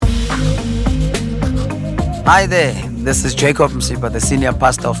Hi there, this is Jacob Msipha, the senior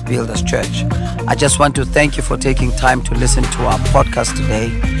pastor of Builders Church. I just want to thank you for taking time to listen to our podcast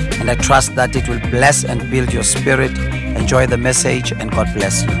today, and I trust that it will bless and build your spirit. Enjoy the message, and God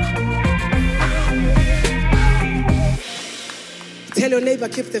bless you. Tell your neighbor,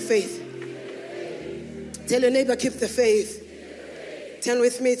 keep the faith. Tell your neighbor, keep the faith. Turn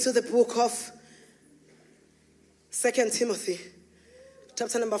with me to the book of 2 Timothy,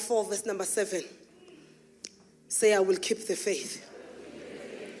 chapter number 4, verse number 7. Say, I will keep the faith.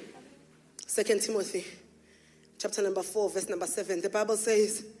 2 Timothy, chapter number 4, verse number 7. The Bible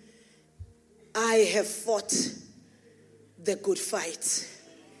says, I have fought the good fight.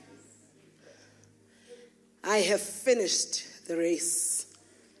 I have finished the race.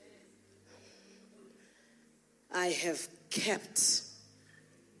 I have kept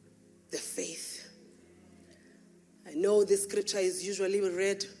the faith. I know this scripture is usually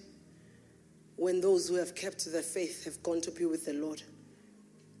read when those who have kept the faith have gone to be with the Lord.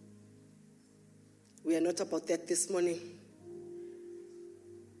 We are not about that this morning.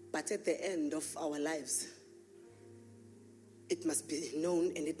 But at the end of our lives, it must be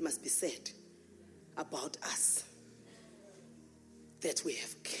known and it must be said about us that we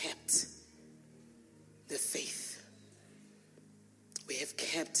have kept the faith. We have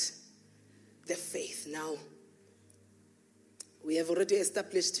kept the faith. Now, we have already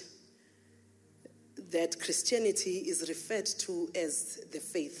established that Christianity is referred to as the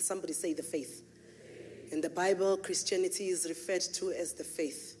faith. Somebody say the faith. In the Bible, Christianity is referred to as the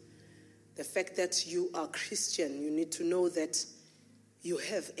faith. The fact that you are Christian, you need to know that you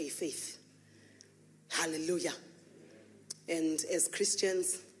have a faith. Hallelujah. And as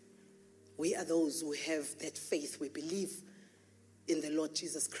Christians, we are those who have that faith. We believe in the Lord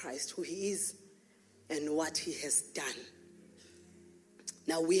Jesus Christ, who he is and what he has done.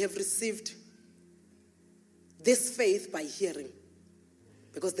 Now we have received this faith by hearing,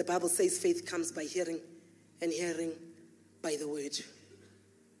 because the Bible says faith comes by hearing, and hearing by the word.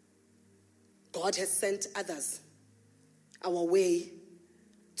 God has sent others our way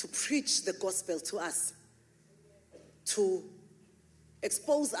to preach the gospel to us, to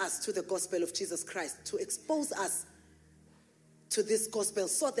expose us to the gospel of Jesus Christ, to expose us to this gospel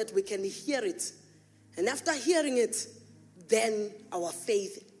so that we can hear it. And after hearing it, then our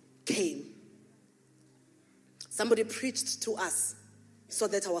faith came. Somebody preached to us so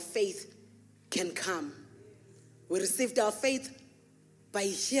that our faith can come. We received our faith by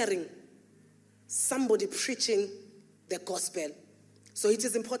hearing somebody preaching the gospel. So it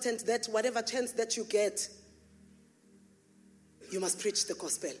is important that whatever chance that you get, you must preach the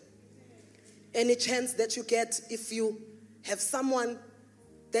gospel. Any chance that you get, if you have someone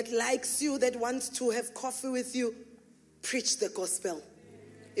that likes you, that wants to have coffee with you, preach the gospel.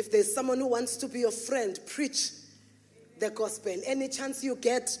 If there's someone who wants to be your friend, preach the gospel. Any chance you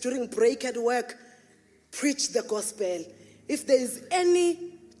get during break at work, preach the gospel. If there is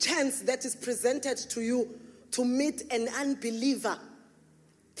any chance that is presented to you to meet an unbeliever,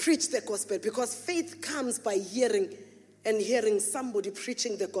 preach the gospel, because faith comes by hearing, and hearing somebody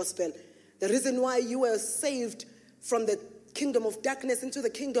preaching the gospel. The reason why you were saved from the kingdom of darkness into the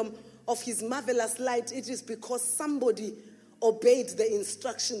kingdom of his marvelous light, it is because somebody obeyed the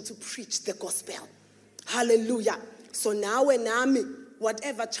instruction to preach the gospel. Hallelujah. So now and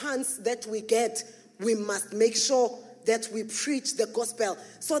whatever chance that we get, we must make sure that we preach the gospel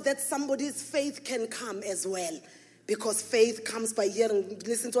so that somebody's faith can come as well. Because faith comes by hearing.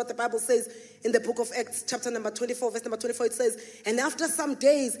 Listen to what the Bible says in the book of Acts, chapter number 24, verse number 24. It says, and after some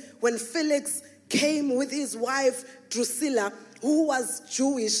days, when Felix came with his wife Drusilla, who was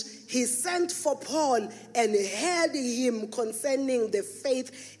Jewish, he sent for Paul and heard him concerning the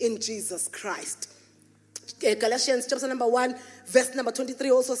faith in Jesus Christ. Galatians chapter number 1, verse number 23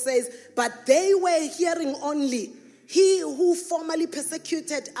 also says, but they were hearing only. He who formerly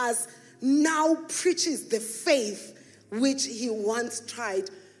persecuted us now preaches the faith which he once tried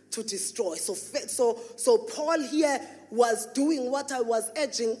to destroy. So Paul here was doing what I was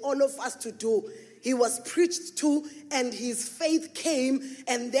urging all of us to do. He was preached to, and his faith came,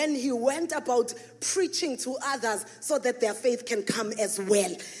 and then he went about preaching to others so that their faith can come as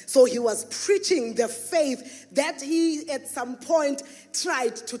well. So he was preaching the faith that he at some point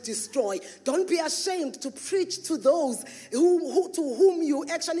tried to destroy. Don't be ashamed to preach to those to whom you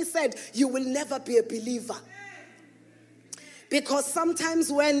actually said you will never be a believer. Because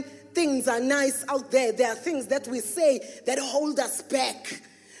sometimes when things are nice out there, there are things that we say that hold us back.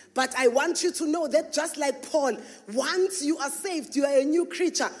 But I want you to know that just like Paul, once you are saved, you are a new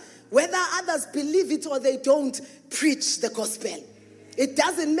creature. Whether others believe it or they don't, preach the gospel. It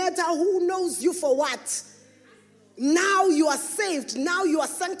doesn't matter who knows you for what. Now you are saved. Now you are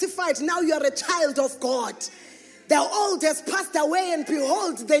sanctified. Now you are a child of God. The old has passed away, and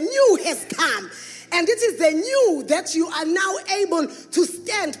behold, the new has come. And it is the new that you are now able to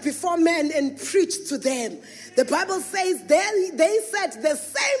stand before men and preach to them. The Bible says they said the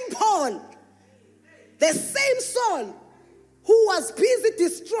same Paul, the same Saul, who was busy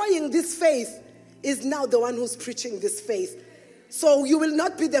destroying this faith, is now the one who's preaching this faith. So you will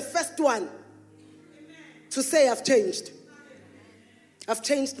not be the first one to say, I've changed. I've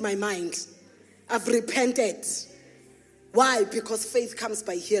changed my mind. I've repented. Why? Because faith comes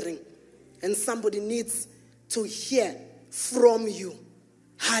by hearing. And somebody needs to hear from you.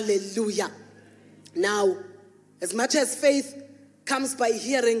 Hallelujah. Now, as much as faith comes by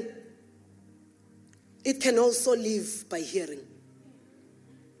hearing, it can also live by hearing.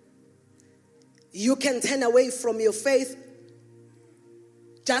 You can turn away from your faith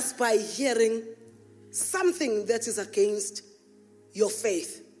just by hearing something that is against your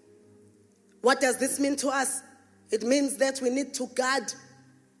faith. What does this mean to us? It means that we need to guard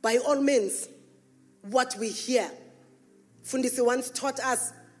by all means what we hear. Fundisi once taught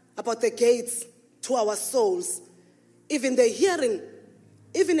us about the gates to our souls. Even the hearing,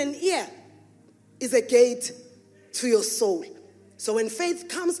 even an ear is a gate to your soul. So when faith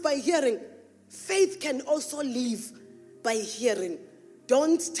comes by hearing, faith can also live by hearing.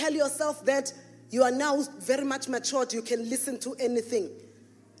 Don't tell yourself that you are now very much matured, you can listen to anything,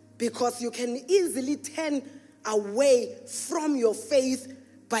 because you can easily turn away from your faith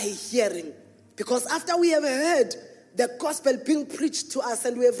by hearing. Because after we have heard the gospel being preached to us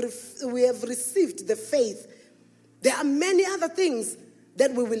and we have received the faith, there are many other things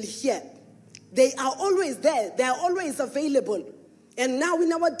that we will hear. They are always there. They are always available. And now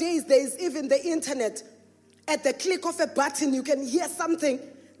in our days, there is even the internet. At the click of a button, you can hear something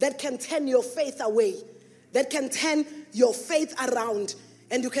that can turn your faith away, that can turn your faith around.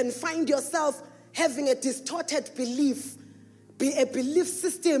 And you can find yourself having a distorted belief, a belief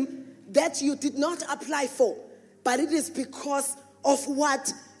system that you did not apply for, but it is because of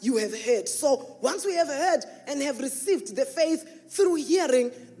what you have heard. So once we have heard and have received the faith through hearing,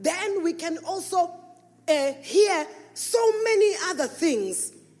 then we can also hear so many other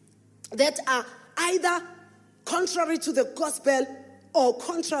things that are either contrary to the gospel or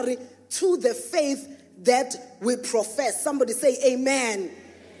contrary to the faith that we profess. Somebody say amen.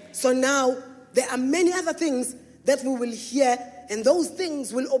 So now there are many other things that we will hear, and those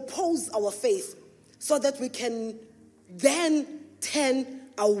things will oppose our faith so that we can then turn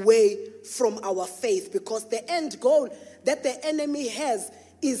away from our faith, because the end goal that the enemy has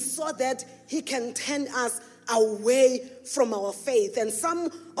is so that he can turn us away from our faith. And some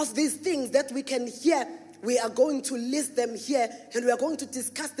of these things that we can hear, we are going to list them here, and we are going to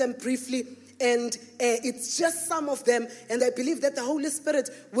discuss them briefly. And it's just some of them. And I believe that the Holy Spirit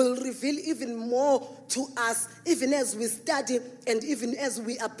will reveal even more to us, even as we study and even as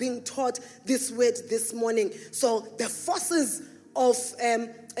we are being taught this word this morning. So the forces of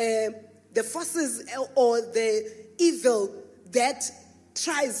or the evil that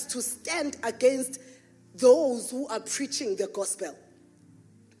tries to stand against those who are preaching the gospel.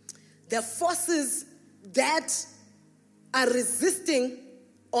 The forces that are resisting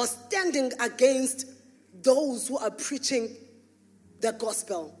or standing against those who are preaching the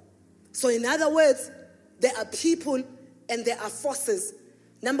gospel. So in other words, there are people and there are forces.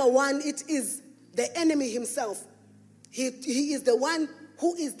 Number one, it is the enemy himself. He is the one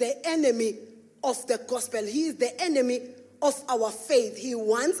who is the enemy of the gospel. He is the enemy of our faith. He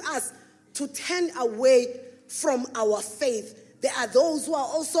wants us to turn away from our faith. There are those who are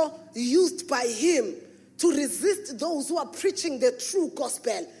also used by him to resist those who are preaching the true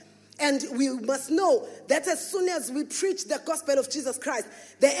gospel. And we must know that as soon as we preach the gospel of Jesus Christ,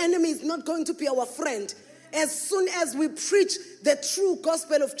 the enemy is not going to be our friend. As soon as we preach the true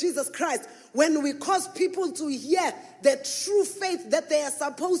gospel of Jesus Christ, when we cause people to hear the true faith that they are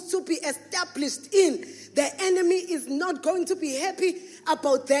supposed to be established in, the enemy is not going to be happy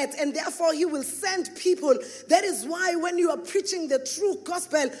about that, and therefore he will send people. That is why when you are preaching the true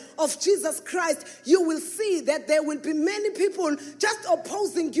gospel of Jesus Christ, you will see that there will be many people just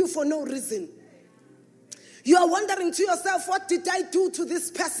opposing you for no reason. You are wondering to yourself, what did I do to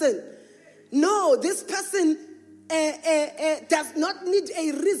this person? No, this person does not need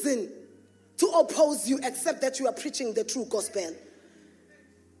a reason to oppose you except that you are preaching the true gospel.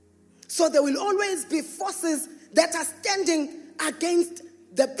 So there will always be forces that are standing against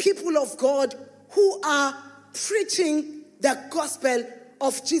the people of God who are preaching the gospel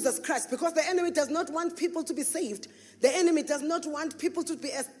of Jesus Christ, because the enemy does not want people to be saved. The enemy does not want people to be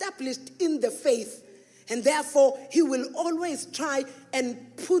established in the faith. And therefore, he will always try and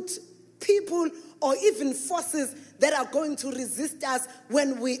put people or even forces that are going to resist us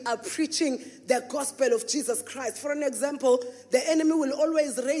when we are preaching the gospel of Jesus Christ. For an example, the enemy will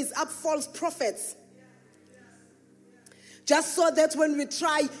always raise up false prophets. Just so that when we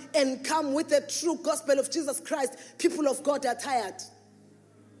try and come with the true gospel of Jesus Christ, people of God are tired.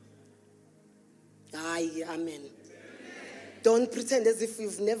 Aye, amen. Don't pretend as if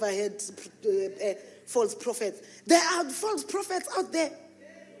you've never heard false prophets. There are false prophets out there.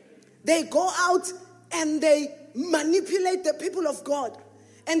 They go out and they manipulate the people of God.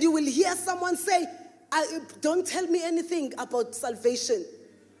 And you will hear someone say, don't tell me anything about salvation.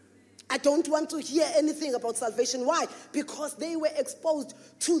 I don't want to hear anything about salvation. Why? Because they were exposed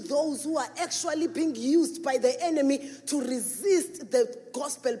to those who are actually being used by the enemy to resist the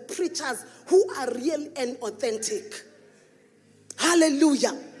gospel preachers who are real and authentic.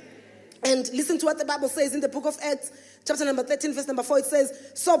 Hallelujah. And listen to what the Bible says in the book of Acts, chapter number 13, verse number 4. It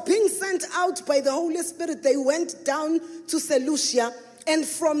says, so being sent out by the Holy Spirit, they went down to Seleucia, and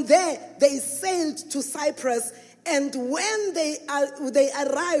from there they sailed to Cyprus. And when they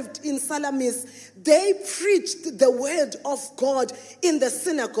arrived in Salamis, they preached the word of God in the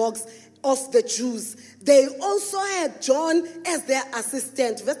synagogues of the Jews. They also had John as their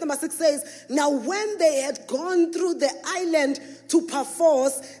assistant. Verse number 6 says, now when they had gone through the island to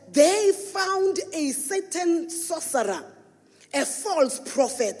Paphos, they found a certain sorcerer, a false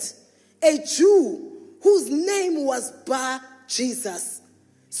prophet, a Jew whose name was Bar Jesus.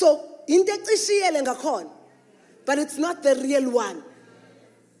 So, but it's not the real one.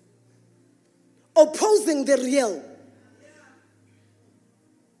 Opposing the real.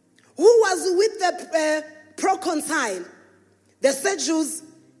 Who was with the proconsul, the Sergius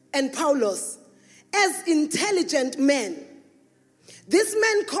and Paulus, as intelligent men. This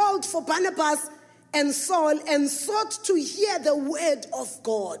man called for Barnabas and Saul and sought to hear the word of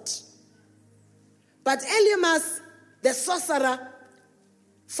God. But Elymas, the sorcerer,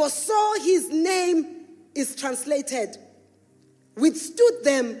 for so his name is translated, withstood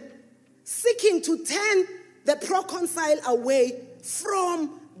them, seeking to turn the proconsul away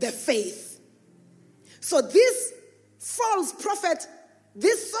from the faith. So this false prophet,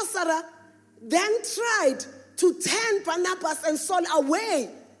 this sorcerer, then tried to turn Barnabas and Saul away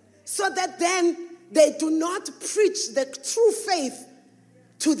so that then they do not preach the true faith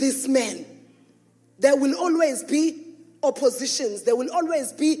to this man. There will always be oppositions. There will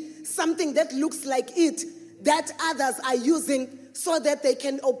always be something that looks like it that others are using so that they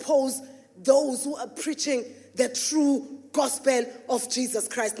can oppose those who are preaching the true gospel of Jesus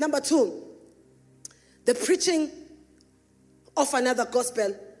Christ. Number 2, the preaching of another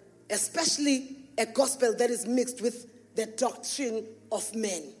gospel, especially a gospel that is mixed with the doctrine of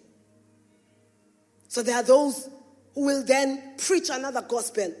men. So there are those who will then preach another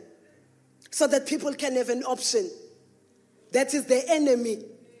gospel so that people can have an option. That is the enemy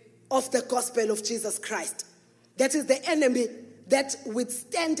of the gospel of Jesus Christ. That is the enemy that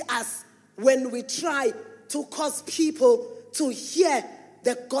withstand us when we try to cause people to hear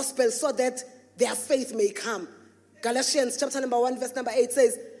the gospel so that their faith may come. Galatians chapter number 1 verse number 8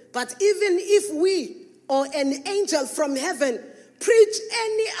 says, but even if we or an angel from heaven preach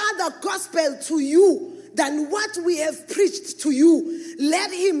any other gospel to you than what we have preached to you,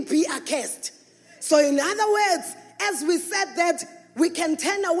 let him be accursed. So in other words, as we said that we can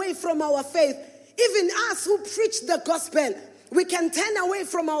turn away from our faith, even us who preach the gospel, we can turn away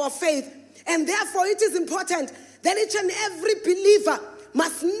from our faith. And therefore it is important that each and every believer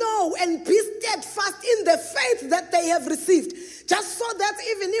must know and be steadfast in the faith that they have received. Just so that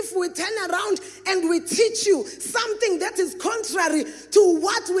even if we turn around and we teach you something that is contrary to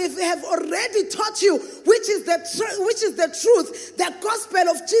what we have already taught you, which is the truth, the gospel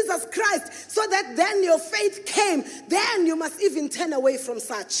of Jesus Christ, so that then your faith came, then you must even turn away from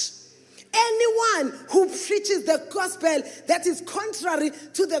such. Anyone who preaches the gospel that is contrary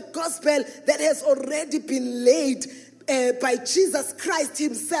to the gospel that has already been laid by Jesus Christ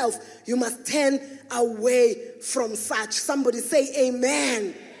himself, you must turn away from such. Somebody say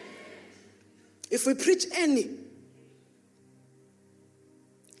amen. If we preach any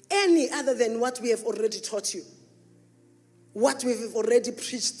other than what we have already taught you, what we have already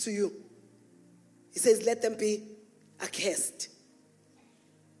preached to you, he says, let them be accursed.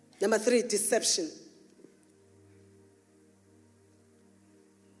 Number 3, deception.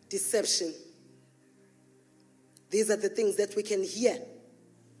 Deception. These are the things that we can hear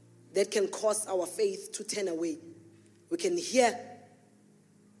that can cause our faith to turn away. We can hear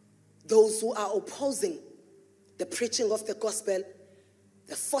those who are opposing the preaching of the gospel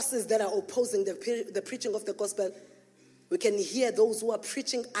the forces that are opposing the preaching of the gospel, we can hear those who are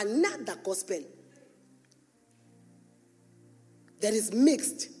preaching another gospel that is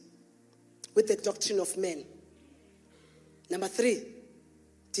mixed with the doctrine of men. Number 3,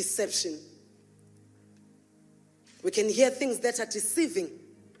 deception. We can hear things that are deceiving,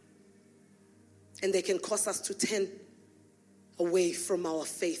 and they can cause us to turn away from our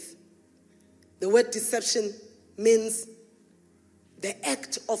faith. The word deception means the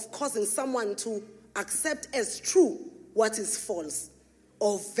act of causing someone to accept as true what is false,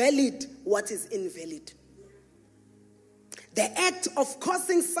 or valid what is invalid. The act of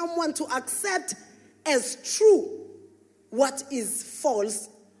causing someone to accept as true what is false,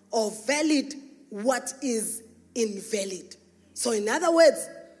 or valid what is invalid. So in other words,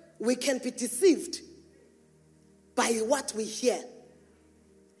 we can be deceived by what we hear.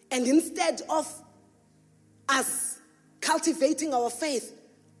 And instead of us cultivating our faith,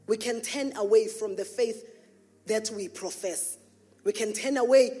 we can turn away from the faith that we profess. We can turn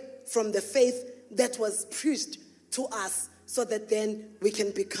away from the faith that was preached to us, so that then we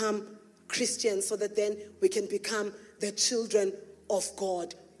can become Christians, so that then we can become the children of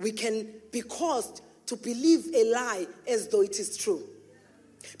God. We can be caused to believe a lie as though it is true.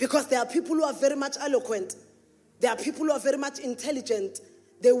 Because there are people who are very much eloquent. There are people who are very much intelligent.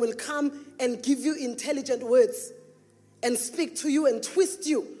 They will come and give you intelligent words and speak to you and twist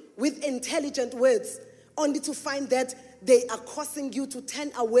you with intelligent words, only to find that they are causing you to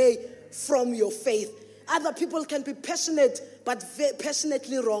turn away from your faith. Other people can be passionate, but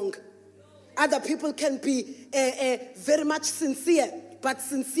passionately wrong. Other people can be very much sincere, but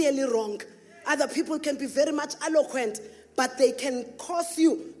sincerely wrong. Other people can be very much eloquent, but they can cause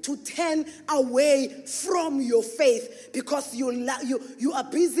you to turn away from your faith, because you are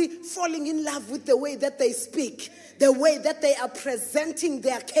busy falling in love with the way that they speak, the way that they are presenting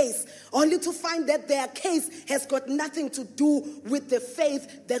their case, only to find that their case has got nothing to do with the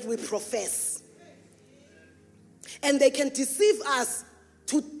faith that we profess. And they can deceive us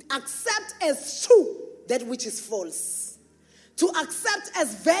to accept as true that which is false, to accept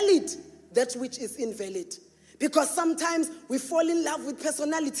as valid that which is invalid. Because sometimes we fall in love with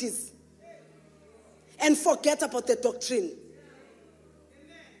personalities and forget about the doctrine.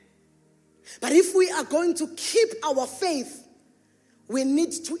 But if we are going to keep our faith, we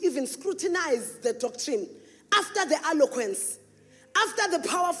need to even scrutinize the doctrine. After the eloquence, after the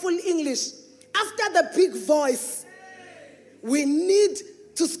powerful English, after the big voice, we need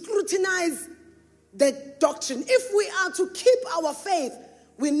to scrutinize the doctrine. If we are to keep our faith,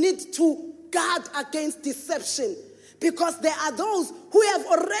 we need to guard against deception, because there are those who have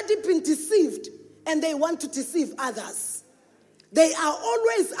already been deceived and they want to deceive others. They are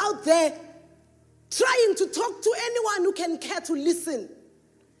always out there trying to talk to anyone who can care to listen.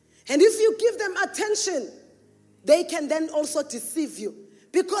 And if you give them attention, they can then also deceive you,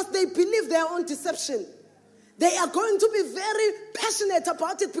 because they believe their own deception. They are going to be very passionate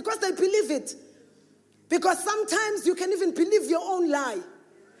about it because they believe it. Because sometimes you can even believe your own lie.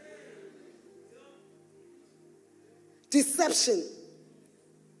 Deception.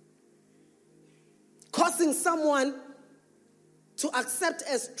 Causing someone to accept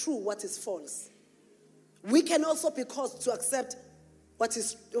as true what is false. We can also be caused to accept what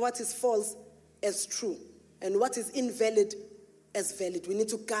is false as true, and what is invalid as valid. We need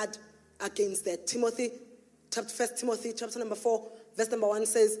to guard against that. 1 Timothy chapter number 4, verse number 1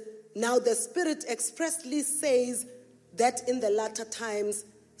 says, "Now the Spirit expressly says that in the latter times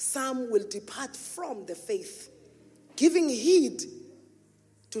some will depart from the faith, giving heed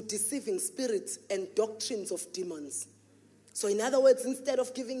to deceiving spirits and doctrines of demons." So in other words, instead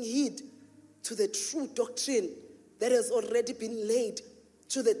of giving heed to the true doctrine that has already been laid,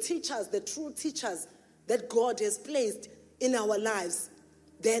 to the teachers, the true teachers that God has placed in our lives,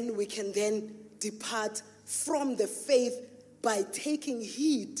 then we can then depart from the faith by taking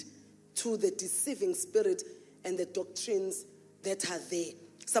heed to the deceiving spirit and the doctrines that are there.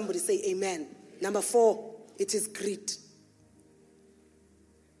 Somebody say amen. Number 4, it is greed.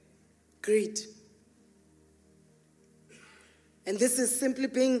 Greed. And this is simply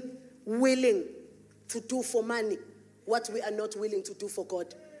being willing to do for money what we are not willing to do for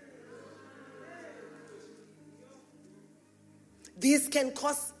God. This can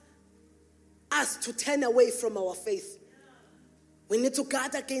cause us to turn away from our faith. We need to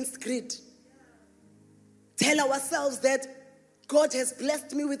guard against greed. Tell ourselves that God has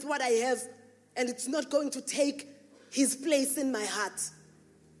blessed me with what I have, and it's not going to take his place in my heart.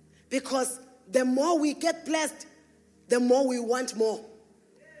 Because the more we get blessed, the more we want more.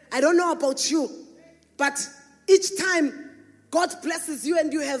 I don't know about you, but each time God blesses you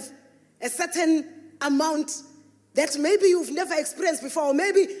and you have a certain amount that maybe you've never experienced before. Or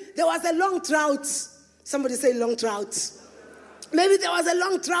maybe there was a long drought. Somebody say long drought. Maybe there was a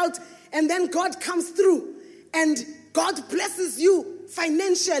long drought and then God comes through and God blesses you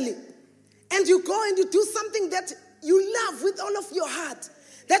financially. And you go and you do something that you love with all of your heart,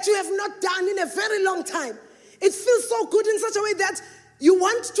 that you have not done in a very long time. It feels so good in such a way that you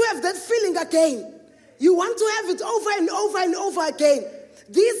want to have that feeling again. You want to have it over and over and over again.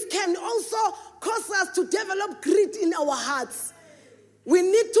 This can also cause us to develop greed in our hearts. We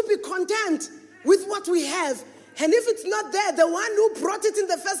need to be content with what we have. And if it's not there, the one who brought it in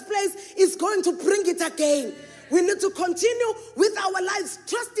the first place is going to bring it again. We need to continue with our lives,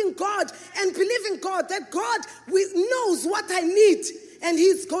 trusting God and believing God that God knows what I need and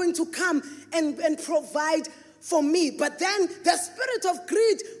He's going to come and provide for me. But then the spirit of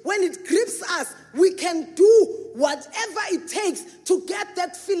greed, when it grips us, we can do whatever it takes to get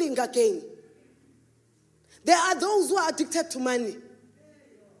that feeling again. There are those who are addicted to money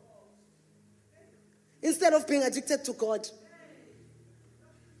instead of being addicted to God.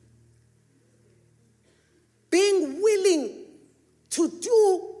 Being willing to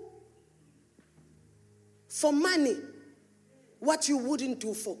do for money what you wouldn't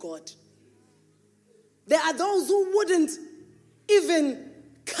do for God. There are those who wouldn't even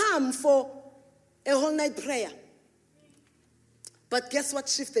come for a whole night prayer. But guess what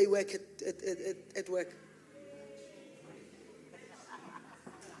shift they work at work?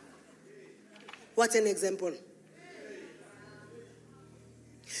 What an example.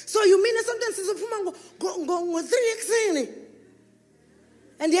 So you mean sometimes go 3 exeni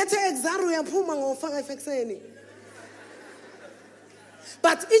and yet exaru yaphuma ngofaka exeni.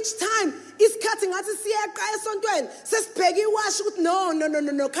 But each time is cutting at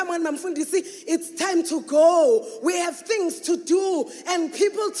no, come on, Mamfundisi, it's time to go. We have things to do and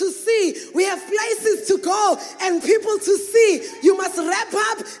people to see. We have places to go and people to see. You must wrap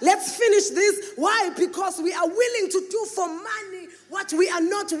up. Let's finish this. Why? Because we are willing to do for money what we are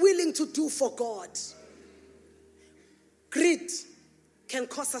not willing to do for God. Greed can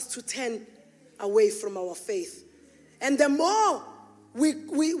cause us to turn away from our faith. And the more we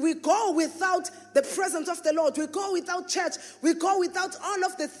go without the presence of the Lord, we go without church, we go without all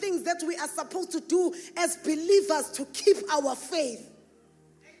of the things that we are supposed to do as believers to keep our faith,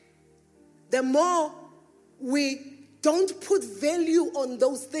 the more we don't put value on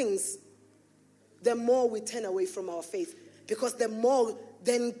those things, the more we turn away from our faith. Because the more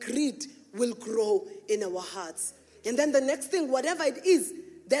then greed will grow in our hearts. And then the next thing, whatever it is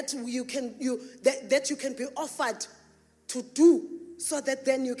that you can be offered to do, so that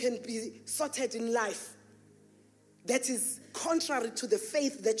then you can be sorted in life, that is contrary to the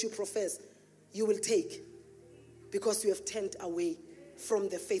faith that you profess, you will take, because you have turned away from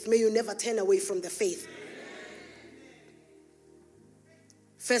the faith. May you never turn away from the faith.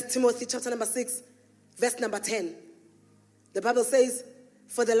 1 Timothy chapter number 6, verse number 10. The Bible says,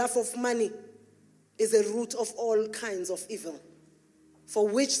 for the love of money is a root of all kinds of evil, for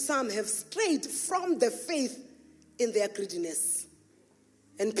which some have strayed from the faith in their greediness,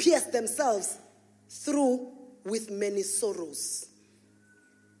 and pierced themselves through with many sorrows.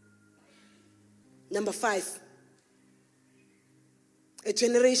 Number 5, a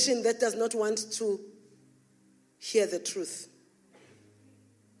generation that does not want to hear the truth.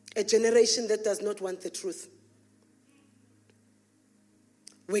 A generation that does not want the truth.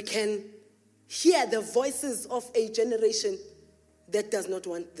 We can hear the voices of a generation that does not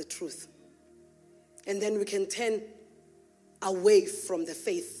want the truth. And then we can turn away from the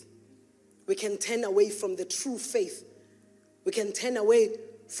faith. We can turn away from the true faith. We can turn away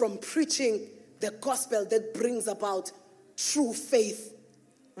from preaching the gospel that brings about true faith.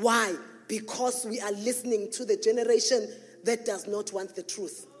 Why? Because we are listening to the generation that does not want the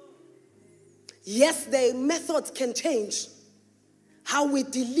truth. Yes, the methods can change. How we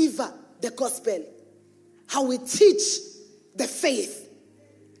deliver the gospel. How we teach the faith.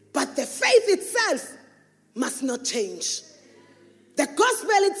 But the faith itself must not change. The gospel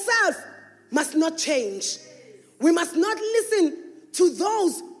itself must not change. We must not listen to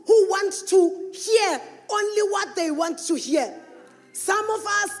those who want to hear only what they want to hear. Some of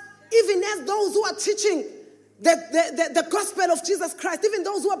us, even as those who are teaching the gospel of Jesus Christ, even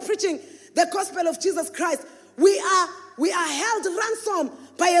those who are preaching the gospel of Jesus Christ, we are held ransom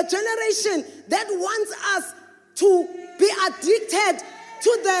by a generation that wants us to be addicted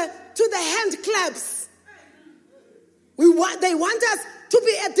to the hand claps. They want us to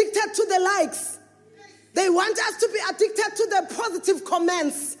be addicted to the likes. They want us to be addicted to the positive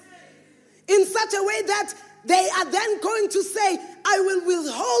comments in such a way that they are then going to say, I will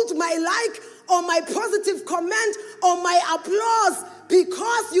withhold my like or my positive comment or my applause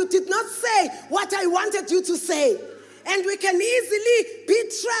because you did not say what I wanted you to say. And we can easily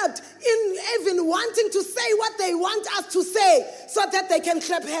be trapped in even wanting to say what they want us to say so that they can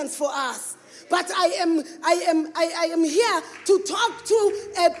clap hands for us. But I am here to talk to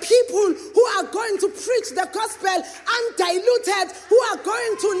people who are going to preach the gospel undiluted, who are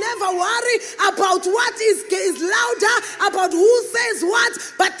going to never worry about what is louder, about who says what,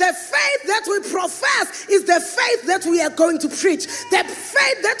 but the faith that we profess is the faith that we are going to preach. The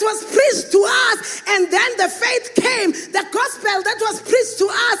faith that was preached to us, and then the faith came. The gospel that was preached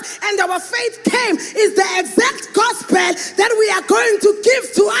to us and our faith came is the exact gospel that we are going to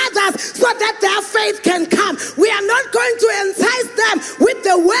give to others so that their faith can come. We are not going to entice them with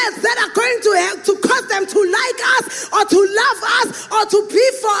the words that are going to cause them to like us or to love us or to be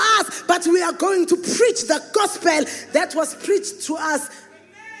for us, but we are going to preach the gospel that was preached to us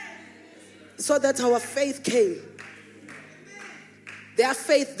so that our faith came. Their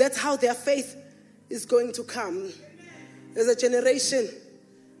faith, that's how their faith is going to come. There's a generation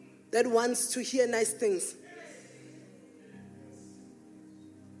that wants to hear nice things.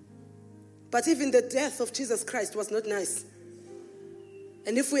 But even the death of Jesus Christ was not nice.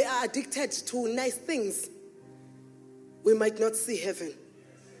 And if we are addicted to nice things, we might not see heaven.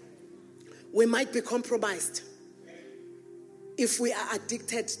 We might be compromised if we are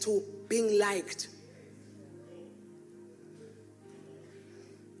addicted to being liked.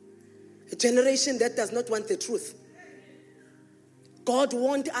 A generation that does not want the truth. God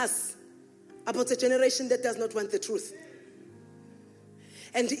warned us about a generation that does not want the truth.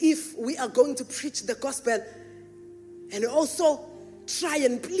 And if we are going to preach the gospel and also try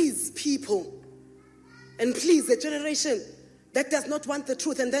and please people and please a generation that does not want the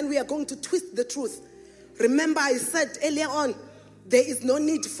truth, and then we are going to twist the truth. Remember, I said earlier on, there is no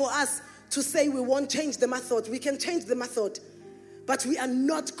need for us to say we won't change the method. We can change the method, but we are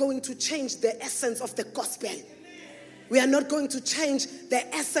not going to change the essence of the gospel. We are not going to change the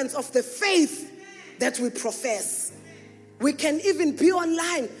essence of the faith that we profess. We can even be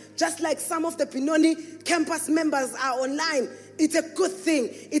online, just like some of the Benoni campus members are online. It's a good thing.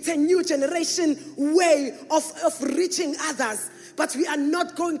 It's a new generation way of reaching others. But we are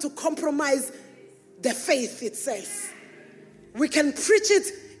not going to compromise the faith itself. We can preach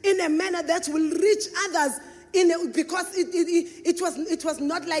it in a manner that will reach others because it was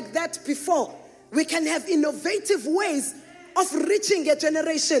not like that before. We can have innovative ways of reaching a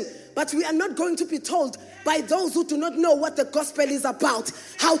generation, but we are not going to be told by those who do not know what the gospel is about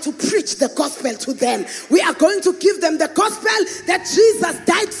how to preach the gospel to them. We are going to give them the gospel that Jesus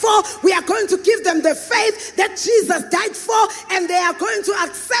died for. We are going to give them the faith that Jesus died for, and they are going to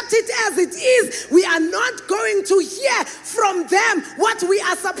accept it as it is. We are not going to hear from them what we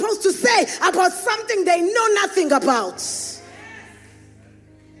are supposed to say about something they know nothing about.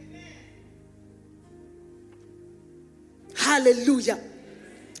 Hallelujah.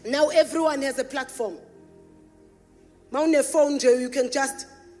 Now everyone has a platform. On a phone, you can just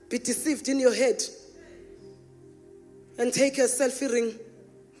be deceived in your head and take a selfie ring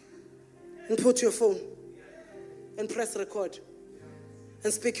and put your phone and press record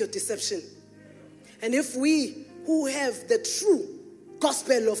and speak your deception. And if we who have the true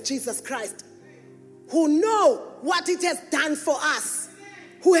gospel of Jesus Christ, who know what it has done for us,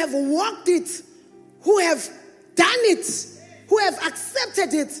 who have walked it, who have done it, who have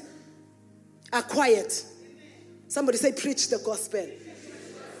accepted it, are quiet. Somebody say, preach the gospel.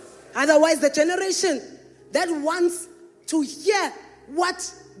 Otherwise, the generation that wants to hear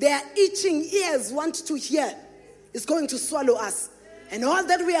what their itching ears want to hear is going to swallow us. And all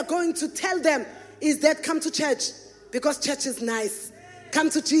that we are going to tell them is that come to church because church is nice. Come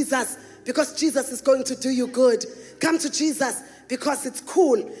to Jesus because Jesus is going to do you good. Come to Jesus because it's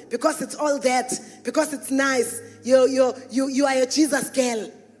cool, because it's all that, because it's nice. You are a Jesus girl.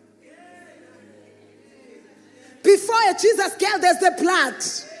 Before a Jesus girl, there's the blood.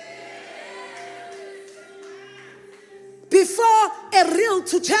 Before a real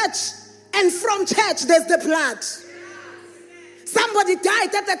to church and from church, there's the blood. Somebody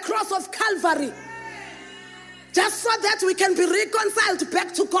died at the cross of Calvary just so that we can be reconciled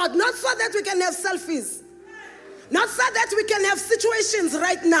back to God, not so that we can have selfies, not so that we can have situations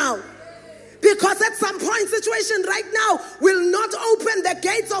right now. Because at some point, situation right now will not open the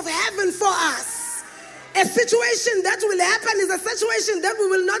gates of heaven for us. A situation that will happen is a situation that we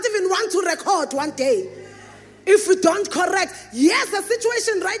will not even want to record one day. If we don't correct. Yes, the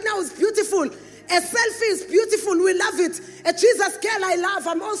situation right now is beautiful. A selfie is beautiful. We love it. A Jesus girl I love.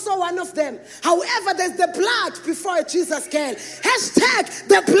 I'm also one of them. However, there's the blood before a Jesus girl. Hashtag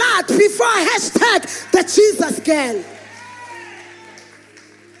the blood before hashtag the Jesus girl.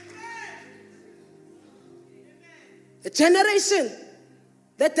 A generation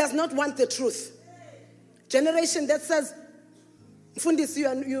that does not want the truth. Generation that says, Mfundisi,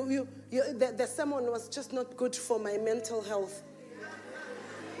 the sermon was just not good for my mental health.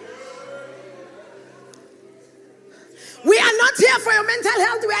 We are not here for your mental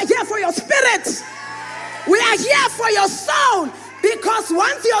health. We are here for your spirit. We are here for your soul. Because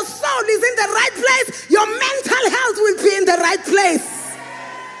once your soul is in the right place, your mental health will be in the right place.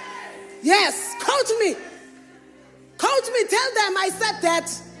 Yes, quote me. Quote me, tell them I said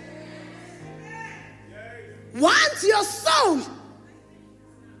that. Once your soul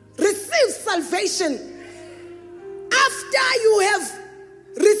receives salvation, after you have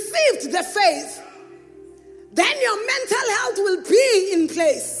received the faith, then your mental health will be in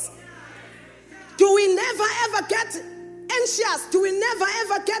place. Do we never ever get anxious? Do we never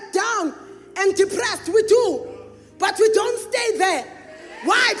ever get down and depressed? We do. But we don't stay there.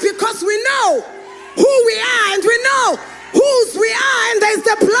 Why? Because we know who we are and we know whose we are, and there's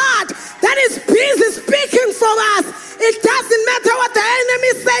the blood that is busy speaking for us. It doesn't matter what the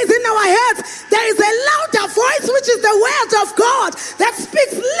enemy says in our heads. There is a louder voice, which is the word of God, that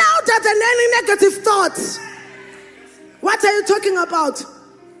speaks louder than any negative thought. What are you talking about?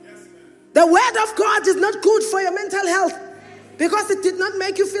 The word of God is not good for your mental health because it did not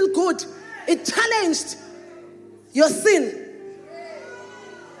make you feel good. It challenged your sin.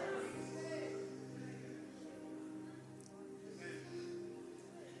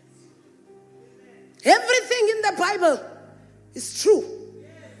 Everything in the Bible is true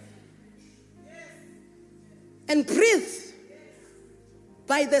and breathed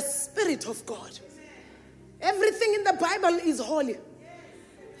by the Spirit of God. Everything in the Bible is holy.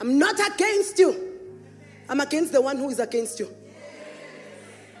 I'm not against you. I'm against the one who is against you.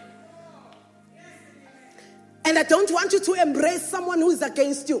 And I don't want you to embrace someone who is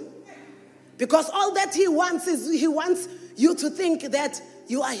against you. Because all that he wants is he wants you to think that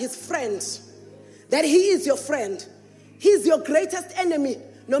you are his friend. That he is your friend. He is your greatest enemy.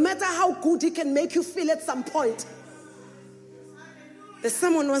 No matter how good he can make you feel at some point. The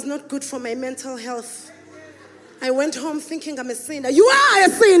sermon was not good for my mental health. I went home thinking I'm a sinner. You are a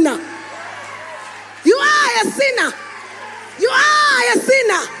sinner. You are a sinner. You are a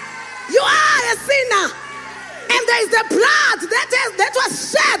sinner. You are a sinner. And there is the blood that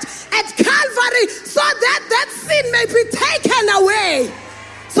was shed at Calvary so that that sin may be taken away.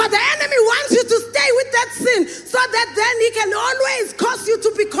 So the enemy wants you to stay with that sin so that then he can always cause you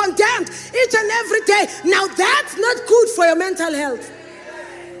to be condemned each and every day. Now that's not good for your mental health.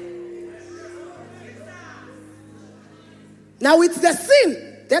 Now it's the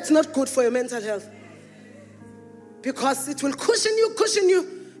sin that's not good for your mental health. Because it will cushion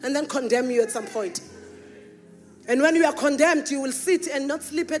you, and then condemn you at some point. And when you are condemned, you will sit and not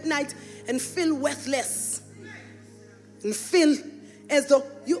sleep at night and feel worthless. And feel as though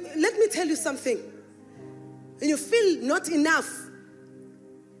let me tell you something. When you feel not enough,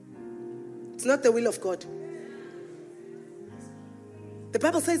 it's not the will of God. The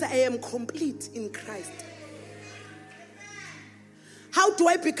Bible says I am complete in Christ. How do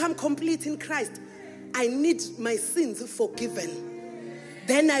I become complete in Christ? I need my sins forgiven.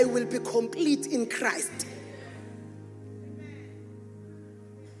 Then I will be complete in Christ.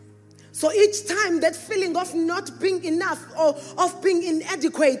 So each time that feeling of not being enough or of being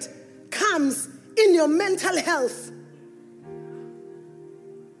inadequate comes in your mental health,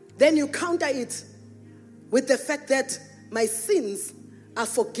 then you counter it with the fact that my sins are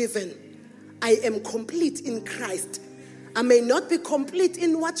forgiven. I am complete in Christ. I may not be complete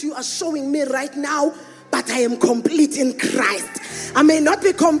in what you are showing me right now, but I am complete in Christ. I may not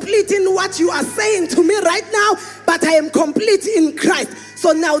be complete in what you are saying to me right now, but I am complete in Christ.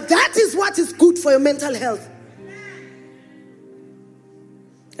 So now that is what is good for your mental health.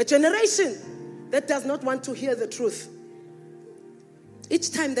 A generation that does not want to hear the truth.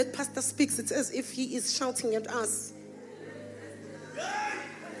 Each time that pastor speaks, it's as if he is shouting at us.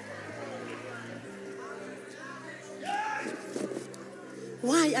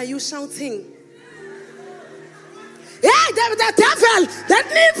 Why are you shouting? Yeah, the devil that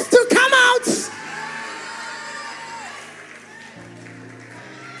needs to come out.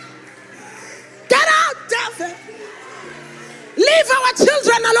 Get out, devil. Leave our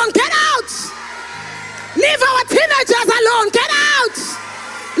children alone. Get out. Leave our teenagers alone. Get out.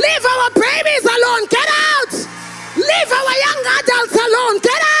 Leave our babies alone. Get out. Leave our young adults alone.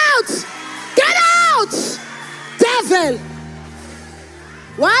 Get out. Get out. devil.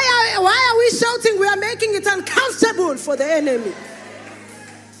 Why are we shouting? We are making it uncomfortable for the enemy.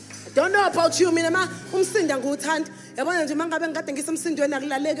 I don't know about you. Mina umsindo ngikuthanda. Yabona nje mangabe ngikade ngisemsindweni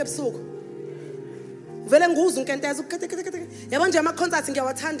akulaleke ebusuku. Vele nguzwe unkenteza ukukete. Yabona nje ama concerts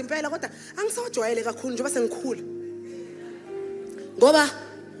ngiyawathanda impela kodwa angisawajwayele kakhulu nje base ngikhula. Ngoba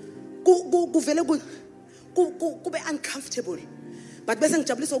kuvele kube uncomfortable. But bese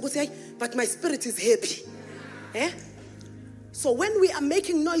ngijabulisa ukuthi hey, but my spirit is happy. So when we are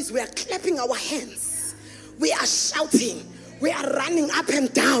making noise, we are clapping our hands. We are shouting. We are running up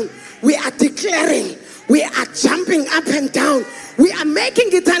and down. We are declaring. We are jumping up and down. We are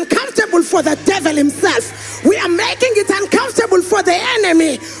making it uncomfortable for the devil himself. We are making it uncomfortable for the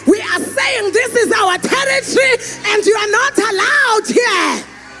enemy. We are saying this is our territory and you are not allowed here.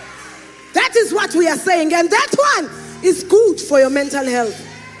 That is what we are saying. And that one is good for your mental health.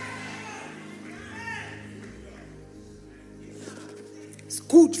 It's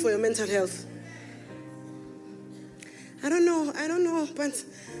good for your mental health. I don't know, but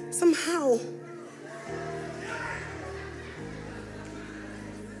somehow.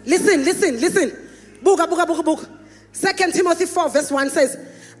 Listen. Book. 2 Timothy 4 verse 1 says,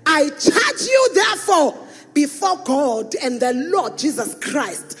 I charge you therefore before God and the Lord Jesus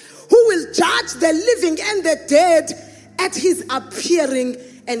Christ, who will judge the living and the dead at his appearing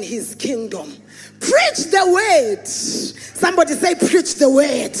and his kingdom. Preach the word. Somebody say, preach the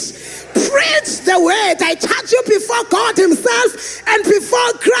word. Preach the word. I charge you before God himself and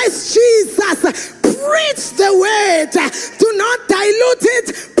before Christ Jesus. Preach the word. Do not dilute it.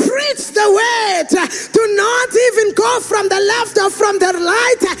 Preach the word. Do not even go from the left or from the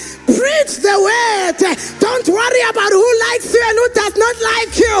right. Preach the word. Don't worry about who likes you and who does not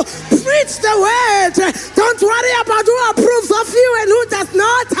like you. Preach the word. Don't worry about who approves of you and who does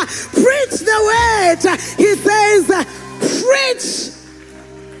not. Preach the word. He says, preach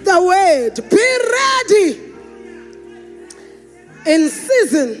the word. Be ready in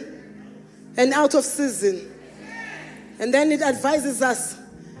season and out of season. And then it advises us.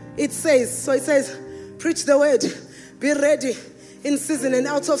 It says, preach the word. Be ready in season and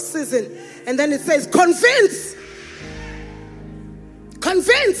out of season. And then it says, convince.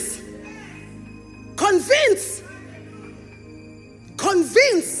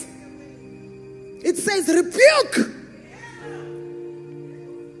 It says rebuke.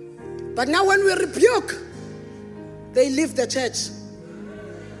 But now when we rebuke, they leave the church.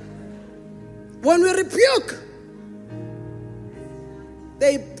 When we rebuke,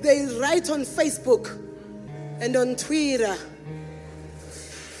 they write on Facebook and on Twitter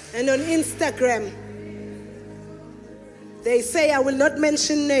and on Instagram. They say, I will not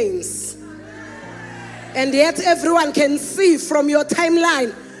mention names. And yet everyone can see from your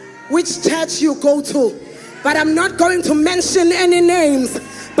timeline which church you go to. But I'm not going to mention any names.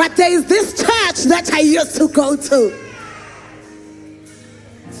 But there is this church that I used to go to.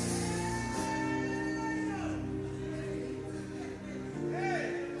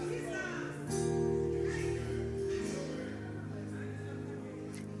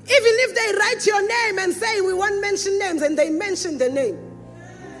 Even if they write your name and say we won't mention names and they mention the name,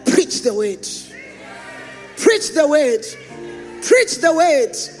 preach the word. Preach the word. Preach the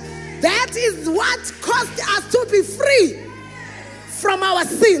word. That is what caused us to be free from our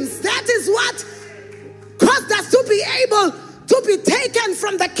sins. That is what caused us to be able to be taken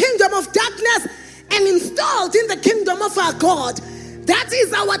from the kingdom of darkness and installed in the kingdom of our God. That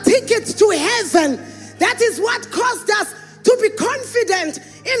is our ticket to heaven. That is what caused us to be confident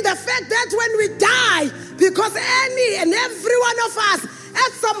in the fact that when we die, because any and every one of us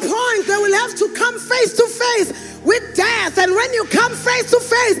at some point they will have to come face to face with death. And when you come face to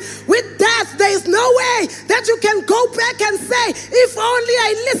face with death, there is no way that you can go back and say, if only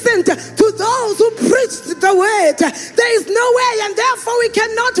I listened to those who preached the word. There is no way, and therefore we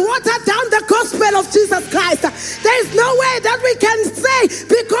cannot water down the gospel of Jesus Christ. There is no way that we can say,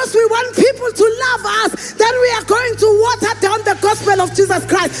 because we want people to love us, that we are going to water down the gospel of Jesus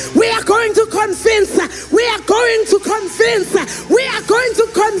Christ. We are going to convince. We are going to convince. We are going to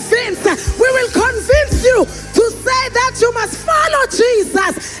convince. We will convince you to say that you must follow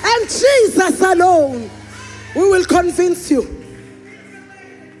Jesus and Jesus alone. We will convince you.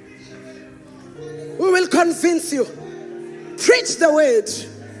 We will convince you. Preach the word.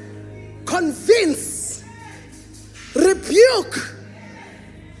 Convince. Rebuke.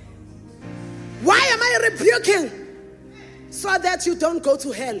 Why am I rebuking? So that you don't go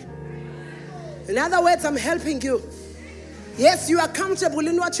to hell. In other words, I'm helping you. Yes, you are comfortable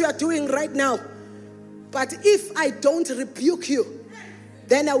in what you are doing right now. But if I don't rebuke you,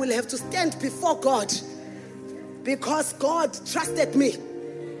 then I will have to stand before God because God trusted me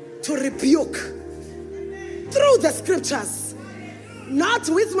to rebuke through the scriptures, not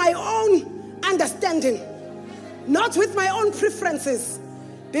with my own understanding, not with my own preferences,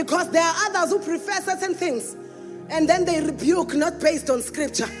 because there are others who prefer certain things and then they rebuke not based on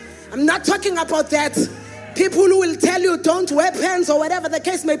scripture. I'm not talking about that. People who will tell you don't wear pants or whatever the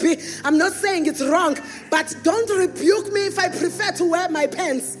case may be. I'm not saying it's wrong, but don't rebuke me if I prefer to wear my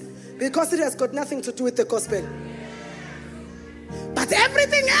pants, because it has got nothing to do with the gospel. But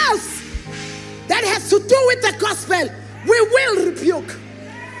everything else that has to do with the gospel, we will rebuke.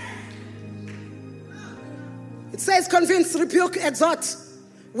 It says convince, rebuke, exhort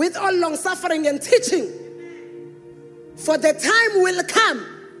with all long suffering and teaching, for the time will come.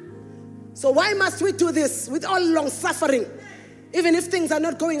 So why must we do this with all long suffering? Even if things are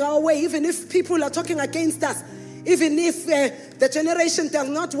not going our way, even if people are talking against us, even if the generation does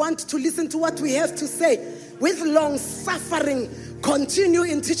not want to listen to what we have to say, with long suffering, continue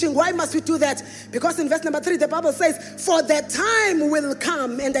in teaching. Why must we do that? Because in verse number 3, the Bible says, for the time will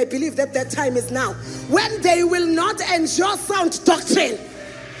come, and I believe that that time is now, when they will not endure sound doctrine,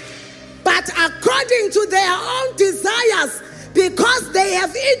 but according to their own desires, because they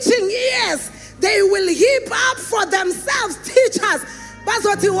have itching ears, they will heap up for themselves teachers.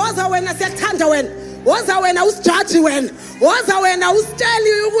 Mazote woza wena siyakuthanda wena. Woza wena usijudge wena. Woza wena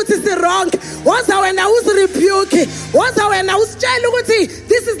usitshela ukuthi si wrong. Woza wena usirebuke. Woza wena usitshela ukuthi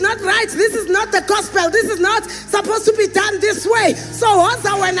this is not right. This is not the gospel. This is not supposed to be done this way. So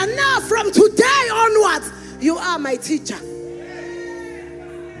woza wena, now from today onwards, you are my teacher.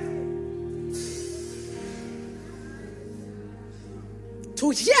 To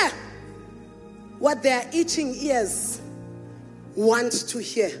hear what their itching ears want to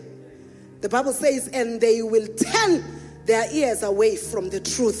hear. The Bible says, and they will turn their ears away from the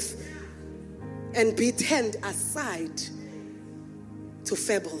truth and be turned aside to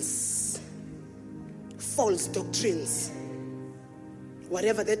fables, false doctrines,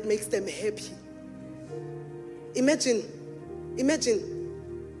 whatever that makes them happy. Imagine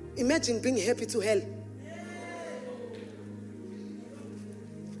being happy to hell.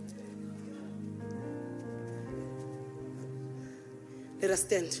 Let us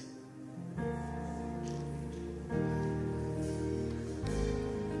stand.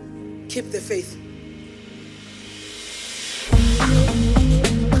 Keep the faith.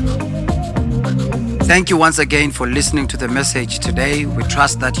 Thank you once again for listening to the message today. We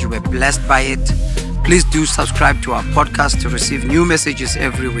trust that you were blessed by it. Please do subscribe to our podcast to receive new messages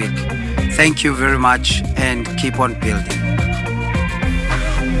every week. Thank you very much, and keep on building.